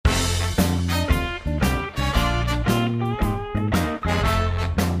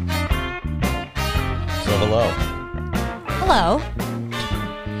hello. Hello.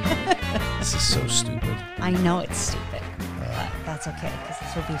 This is so stupid. I know it's stupid, but that's okay because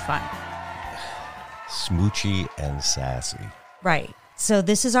this will be fun. Smoochy and sassy. Right. So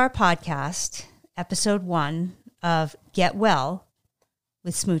this is our podcast, episode 1 of Get Well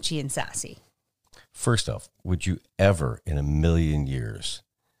with Smoochy and Sassy. First off, would you ever in a million years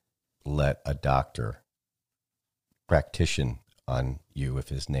let a doctor practition on you if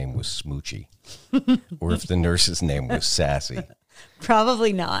his name was Smoochy or if the nurse's name was Sassy?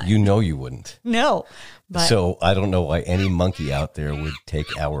 Probably not. You know you wouldn't. No. But, So I don't know why any monkey out there would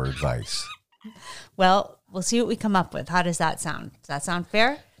take our advice. well, we'll see what we come up with. How does that sound? Does that sound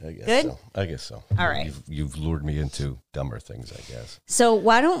fair? I guess Good? so. I guess so. All right. You've lured me into dumber things, I guess. So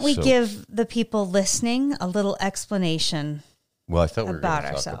why don't we So- give the people listening a little explanation? Well, I thought we were going About to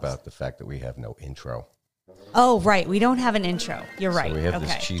talk ourselves. about the fact that we have no intro. Oh, right. We don't have an intro. You're right. So we have okay.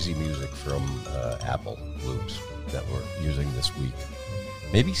 this cheesy music from Apple Loops that we're using this week.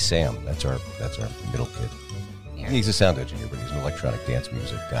 Maybe Sam. That's our middle kid. He's a sound engineer, but he's an electronic dance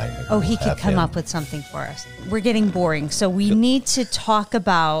music guy. Maybe Oh, we'll he could have come him. up with something for us. We're getting boring. So we need to talk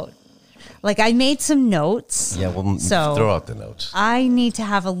about, like, I made some notes. Yeah, well, So- throw out the notes. I need to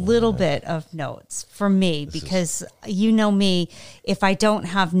have a little bit of notes for me because you know me, if I don't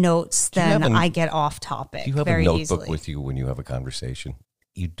have notes, you have then a- I get off topic Do you have very a notebook easily. with you when you have a conversation?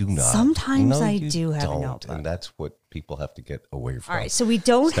 You do not. Sometimes No, I you do have a don't, notebook. and that's what people have to get away from. All right, so we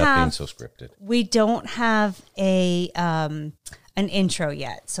don't Stop being have so scripted. we don't have a an intro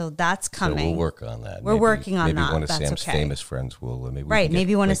yet, so that's So coming. we'll work on that. We're working on maybe that. one of That's Sam's okay. famous friends will maybe we Right, can get,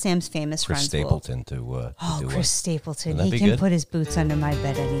 maybe one like, of Sam's famous Chris friends will. Stapleton to Oh, do Chris it. Stapleton. Wouldn't that He be can good? put his boots under my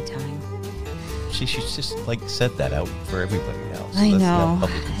bed anytime. She should just like set that out for everybody now. So I that's know. not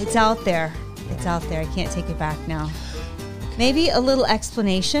public control. It's out there. It's out there. I can't take it back now. Maybe a little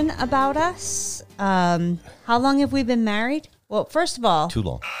explanation about us. How long have we been married? Well, first of all, Too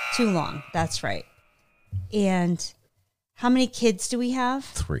long. Too long. That's right. And how many kids do we have?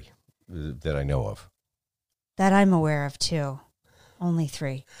 3 that I know of. That I'm aware of, too. Only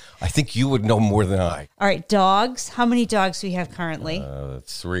 3. I think you would know more than I. All right, dogs. How many dogs do we have currently?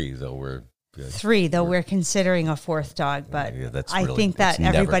 3, though we're 3, though we're considering a 4th dog, but Yeah, that's I really- think that it's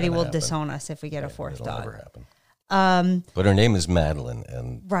never everybody gonna will happen. disown us if we get a 4th it'll dog. never happen. But her name is Madeline,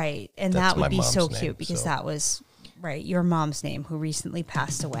 and Right, and That's that would my be so mom's cute name, because so- that was, right, your mom's name who recently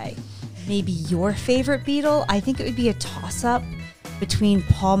passed away. Maybe your favorite Beatle? I think it would be a toss-up between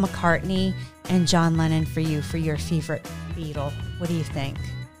Paul McCartney and John Lennon for your favorite Beatle. What do you think?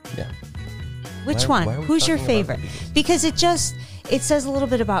 yeah. Which Why are one? we Who's your talking about favorite? the Beatles? Because it says a little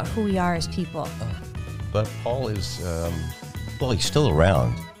bit about who we are as people. But Paul is, well, he's still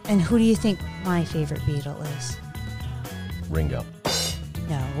around. And who do you think my favorite Beatle is? Ringo,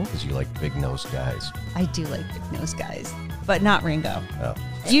 No, because you like big-nosed guys. I do like big nose guys, but not Ringo. Oh.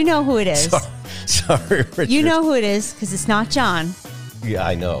 You know who it is. Sorry, Richard. You know who it is because it's not John, Yeah,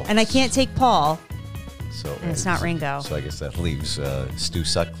 I know. and I can't take Paul. So And it's not Ringo. So I guess that leaves Stu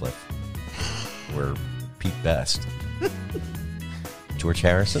Sutcliffe, or Pete Best, George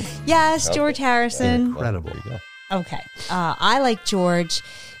Harrison. Yes, Okay. George Harrison. Incredible. There you go. Okay. I like George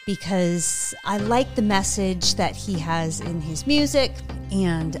because I like the message that he has in his music.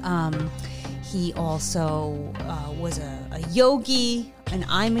 And he also was a yogi, and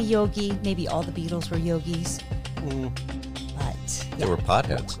I'm a yogi. Maybe all the Beatles were yogis. But They were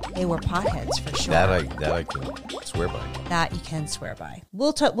potheads. they were potheads for sure. That I can swear by. That you can swear by.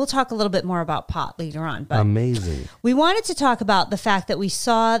 We'll talk a little bit more about pot later on. But Amazing. we wanted to talk about the fact that we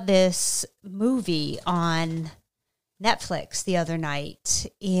saw this movie on Netflix the other night,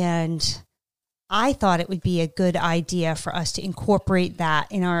 and I thought it would be a good idea for us to incorporate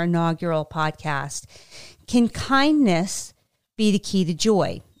that in our inaugural podcast. Can kindness be the key to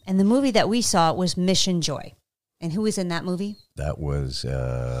joy? And the movie that we saw was Mission Joy. And who was in that movie? That was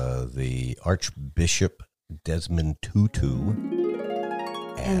the Archbishop Desmond Tutu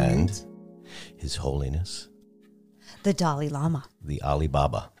and His Holiness The Dalai Lama. the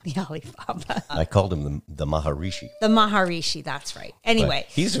Alibaba. The Alibaba. I called him the Maharishi. The Maharishi, that's right. But Anyway.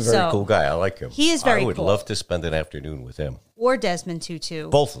 he's a very cool guy. I like him. He is very I would cool. love to spend an afternoon with him. Or Desmond Tutu.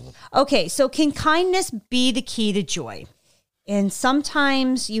 Both of them. Okay, so can kindness be the key to joy? And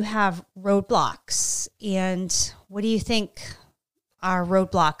sometimes you have roadblocks. And what do you think our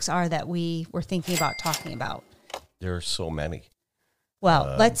roadblocks are that we were thinking about talking about? There are so many.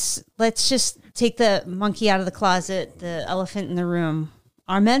 Well, let's just take the monkey out of the closet, the elephant in the room,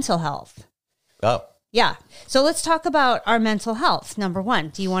 our mental health. Oh, Yeah. So let's talk about our mental health. Number one,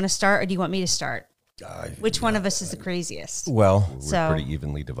 do you want to start or do you want me to start? Which one of us is the craziest? Well, we're So- pretty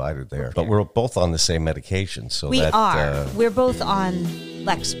evenly divided there. But we're both on the same medication. So We that, are. We're both on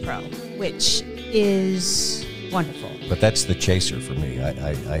Lexapro, which is wonderful. But that's the chaser for me.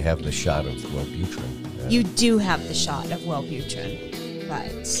 I have the shot of Wellbutrin. You do have the shot of Wellbutrin,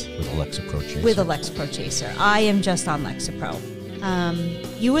 but With a Lexapro chaser. with a Lexapro chaser. I am just on Lexapro.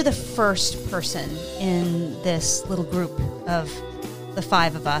 You were the first person in this little group of the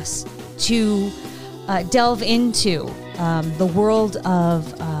five of us to delve into the world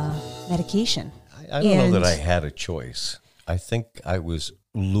of medication. I don't know that And- I had a choice. I think I was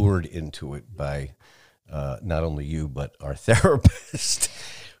lured into it by not only you, but our therapist,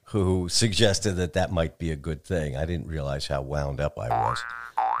 who suggested that might be a good thing. I didn't realize how wound up I was.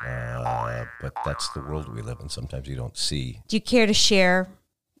 But that's the world we live in. Sometimes you don't see. Do you care to share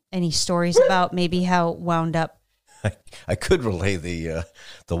any stories about maybe how wound up? I could relay the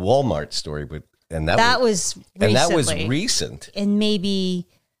Walmart story, but That was recently. and that was recent. And maybe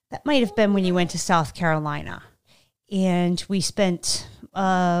that might have been when you went to South Carolina. And we spent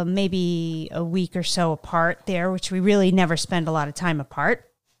maybe a week or so apart there, which we really never spend a lot of time apart.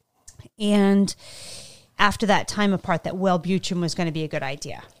 And after that time apart, that Wellbutrin was going to be a good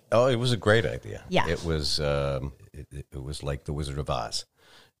idea. Oh, it was a great idea. Yeah. It was it was like the Wizard of Oz.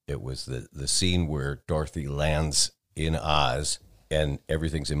 It was the scene where Dorothy lands in Oz and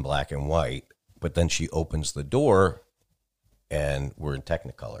everything's in black and white, but then she opens the door and we're in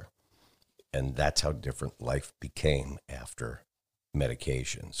Technicolor. And that's how different life became after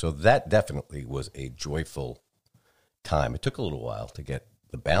medication. So that definitely was a joyful time. It took a little while to get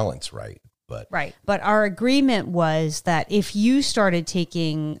the balance right, but Right. But our agreement was that if you started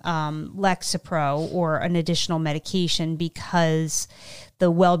taking Lexapro or an additional medication because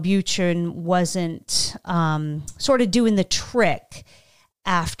the Wellbutrin wasn't sort of doing the trick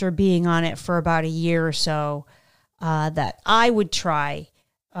after being on it for about a year or so, that I would try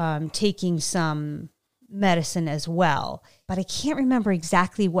taking some medicine as well. But I can't remember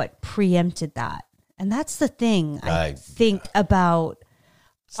exactly what preempted that. And that's the thing I think about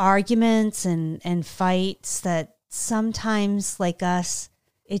arguments and fights, that sometimes, like us,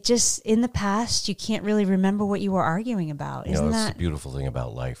 it just, in the past, you can't really remember what you were arguing about. you know, Isn't that's that? the beautiful thing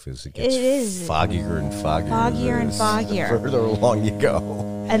about life is it gets It is. foggier and foggier. Foggier and as foggier. Further along you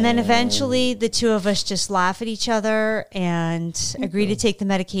go. And then eventually the two of us just laugh at each other and agree to take the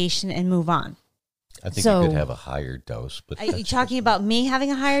medication and move on. I think So- you could have a higher dose, but Are you talking about me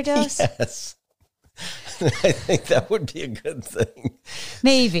having a higher dose? yes. I think that would be a good thing.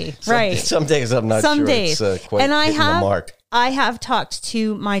 Maybe, right. Some days I'm not Some sure days. it's quite And hitting the mark. I have talked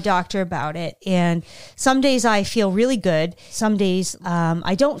to my doctor about it, and some days I feel really good. Some days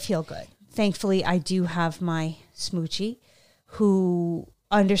I don't feel good. Thankfully, I do have my smoochie who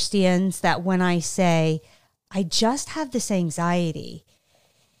understands that when I say, I just have this anxiety,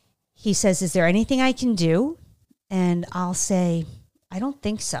 he says, is there anything I can do? And I'll say, I don't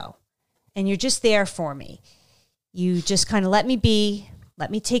think so. And you're just there for me. You just kind of let me be,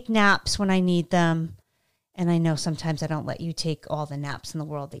 let me take naps when I need them. And I know sometimes I don't let you take all the naps in the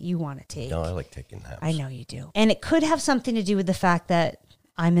world that you want to take. No, I like taking naps. I know you do. And it could have something to do with the fact that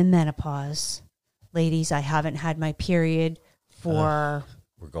I'm in menopause. Ladies, I haven't had my period for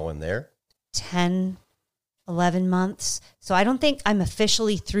We're going there. 10, 11 months. So I don't think I'm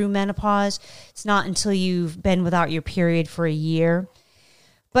officially through menopause. It's not until you've been without your period for a year.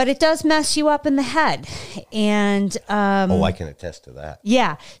 But it does mess you up in the head. And I can attest to that.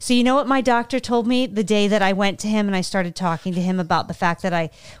 yeah. So you know what my doctor told me the day that I went to him and I started talking to him about the fact that I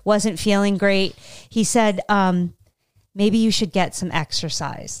wasn't feeling great? He said, maybe you should get some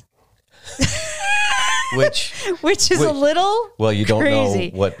exercise. Which is a little well, you don't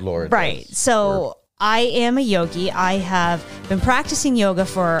crazy. know what Laura Right. does. So I am a yogi. I have been practicing yoga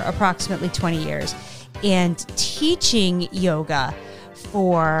for approximately 20 years and teaching yoga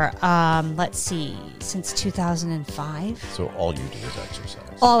for, since 2005. So all you do is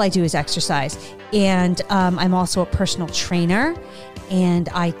exercise. All I do is exercise. And I'm also a personal trainer, and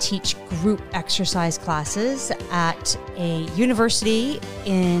I teach group exercise classes at a university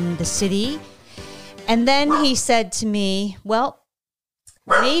in the city. And then he said to me, well,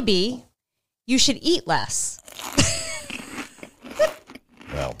 maybe you should eat less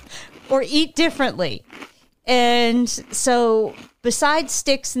Well, or eat differently. And so besides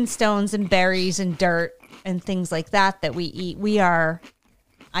sticks and stones and berries and dirt and things like that we eat, we are,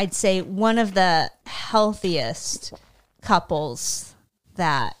 I'd say, one of the healthiest couples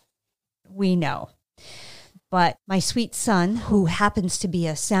that we know. But my sweet son, who happens to be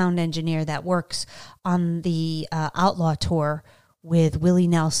a sound engineer that works on the Outlaw Tour with Willie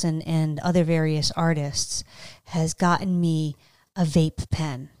Nelson and other various artists has gotten me a vape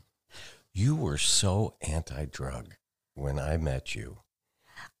pen. You were so anti-drug when I met you.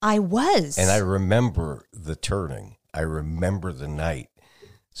 I was. And I remember the turning. I remember the night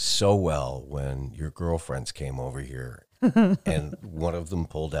so well when your girlfriends came over here and one of them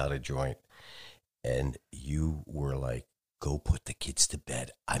pulled out a joint and you were like, go put the kids to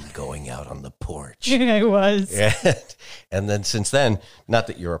bed. I'm going out on the porch. I was. And then since then, not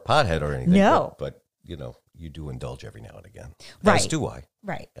that you're a pothead or anything, No. but you know, you do indulge every now and again. Right. As do I.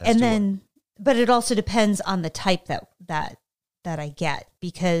 Right. As And do then, but it also depends on the type that I get,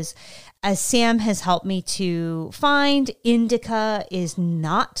 because as Sam has helped me to find, indica is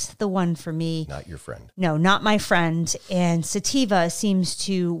not the one for me. Not your friend. No, not my friend. And sativa seems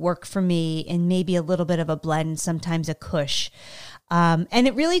to work for me, and maybe a little bit of a blend, sometimes a kush. And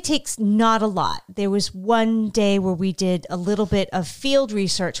it really takes not a lot. There was one day where we did a little bit of field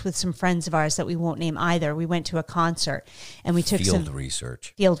research with some friends of ours that we won't name either. We went to a concert and we took Field some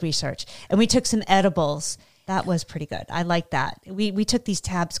research. field research, and we took some edibles. That was pretty good. I like that. We took these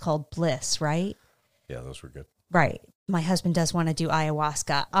tabs called Bliss, right? Yeah, those were good. Right. My husband does want to do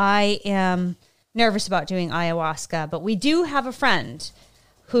ayahuasca. I am nervous about doing ayahuasca, but we do have a friend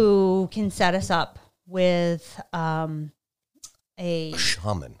who can set us up with a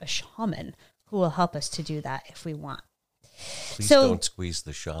shaman who will help us to do that if we want. Please don't squeeze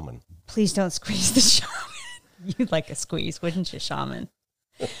the shaman. Please don't squeeze the shaman. You'd like a squeeze, wouldn't you, shaman?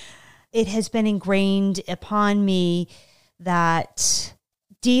 It has been ingrained upon me that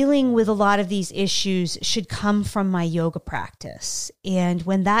dealing with a lot of these issues should come from my yoga practice. And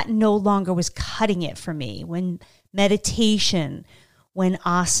when that no longer was cutting it for me, when meditation, when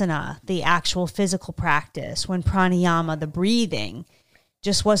asana, the actual physical practice, when pranayama, the breathing,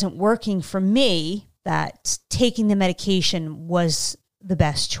 just wasn't working for me, that taking the medication was the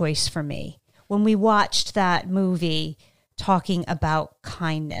best choice for me. When we watched that movie talking about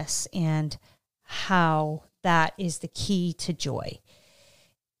kindness and how that is the key to joy.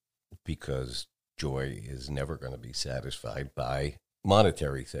 Because joy is never going to be satisfied by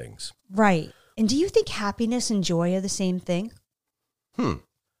monetary things. Right. And do you think happiness and joy are the same thing?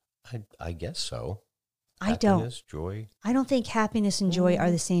 I guess so. I don't. Happiness, joy. I don't think happiness and joy are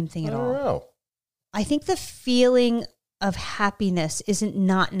the same thing at all. I don't know. I think the feeling of happiness isn't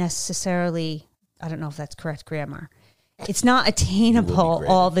not necessarily, I don't know if that's correct grammar. It's not attainable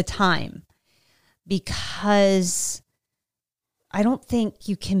all the time, because I don't think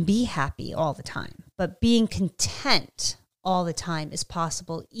you can be happy all the time, but being content all the time is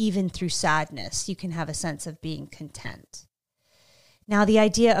possible. Even through sadness, you can have a sense of being content. Now, the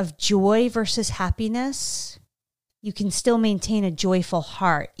idea of joy versus happiness, you can still maintain a joyful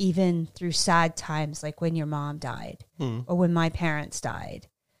heart even through sad times, like when your mom died or when my parents died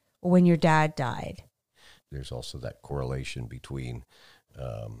or when your dad died. There's also that correlation between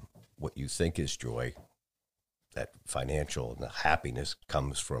what you think is joy, that financial and the happiness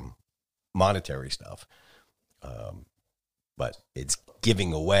comes from monetary stuff. But it's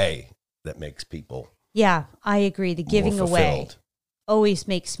giving away that makes people Yeah, I agree. The giving more away fulfilled. always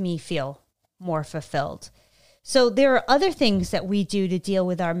makes me feel more fulfilled. So there are other things that we do to deal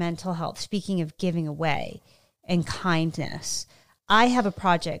with our mental health. Speaking of giving away and kindness, I have a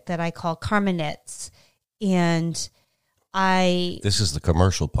project that I call Karma Knits, and This is the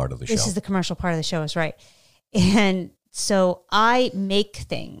commercial part of the show. This is the commercial part of the show, is right. And so I make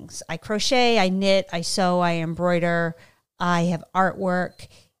things. I crochet, I knit, I sew, I embroider, I have artwork,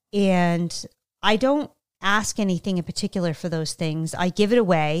 and I don't ask anything in particular for those things. I give it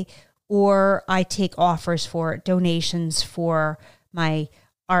away, or I take offers for it, donations for my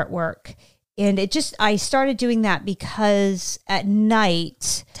artwork. And I started doing that because at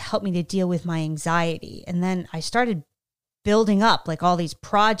night to help me to deal with my anxiety. And then I started building up like all these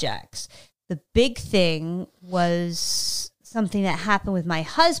projects. The big thing was something that happened with my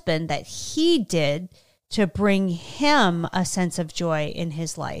husband that he did to bring him a sense of joy in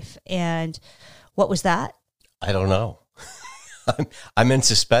his life. And what was that? I don't know. I'm in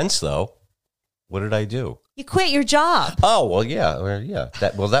suspense, though. What did I do? You quit your job. Oh, well, yeah.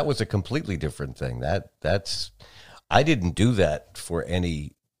 That was a completely different thing. I didn't do that for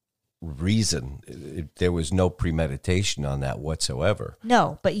any reason. There was no premeditation on that whatsoever.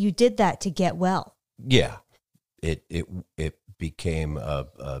 No, but you did that to get well. Yeah. It became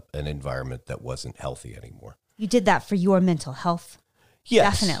an environment that wasn't healthy anymore. You did that for your mental health.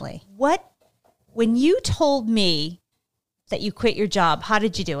 Yes. Definitely. When you told me that you quit your job, how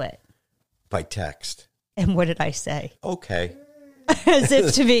did you do it? By text. And what did I say? Okay. As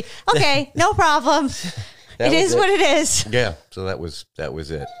if to be, okay, no problem. It is what it is. Yeah. So that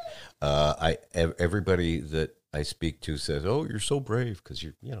was it. Everybody that I speak to says, "Oh, you're so brave," because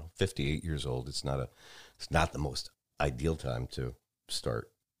you're 58 years old. It's not the most ideal time to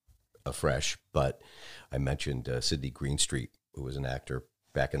start afresh. But I mentioned Sidney Greenstreet, who was an actor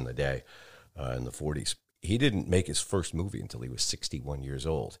back in the day, in the 40s. He didn't make his first movie until he was 61 years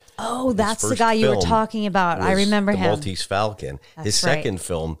old. Oh, that's the guy you were talking about. I remember him. The Maltese Falcon. That's his right. second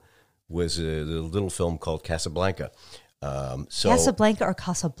film was a little film called Casablanca. Casablanca or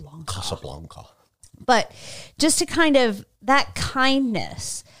Casablanca? Casablanca. But just to kind of, that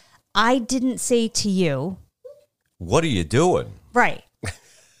kindness, I didn't say to you. What are you doing? Right.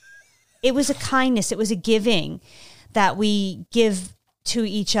 It was a kindness. It was a giving that we give to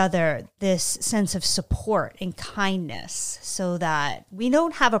each other, this sense of support and kindness, so that we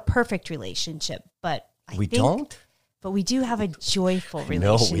don't have a perfect relationship, but we don't? But we do have a joyful relationship.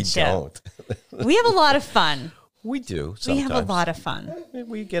 No, we don't. We have a lot of fun. We do. Sometimes. We have a lot of fun.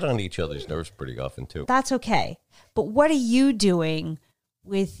 We get on each other's nerves pretty often, too. That's okay. But what are you doing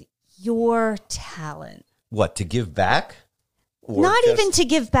with your talent? What, to give back? Or Not even to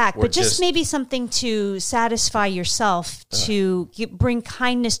give back, but just just maybe something to satisfy yourself, to bring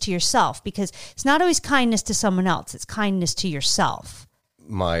kindness to yourself, because it's not always kindness to someone else. It's kindness to yourself.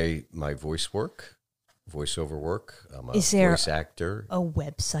 My voiceover work. I'm a Is there voice actor. A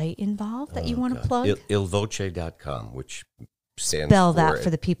website involved that you want to plug? Ilvoce.com, which stands Spell for that for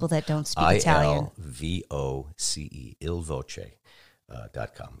the people that don't speak Italian. ILVOCE,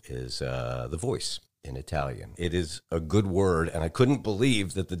 ilvoce.com is the voice in Italian. It is a good word, and I couldn't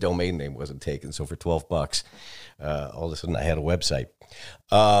believe that the domain name wasn't taken. So for $12, all of a sudden I had a website.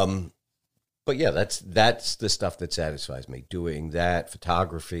 But yeah, that's the stuff that satisfies me. Doing that,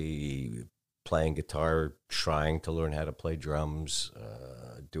 photography, playing guitar, trying to learn how to play drums,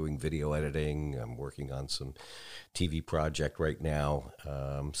 doing video editing. I'm working on some TV project right now.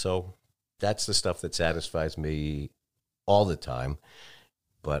 So that's the stuff that satisfies me all the time.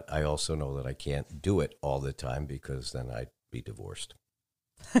 But I also know that I can't do it all the time, because then I'd be divorced.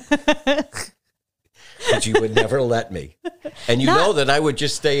 But you would never let me. And you know that I would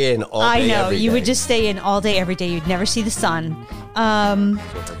just stay in all day, every day. You would just stay in all day, every day. You'd never see the sun. So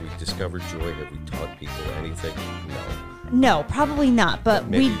have we discovered joy? Have we taught people anything? No, probably not. But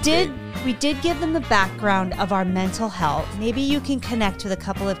maybe we did give them the background of our mental health. Maybe you can connect with a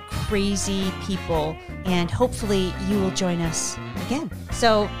couple of crazy people, and hopefully you will join us again.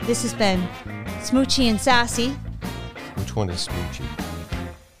 So this has been Smoochy and Sassy. Which one is Smoochy?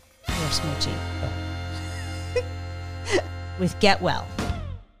 You're Smoochy. With Get Well.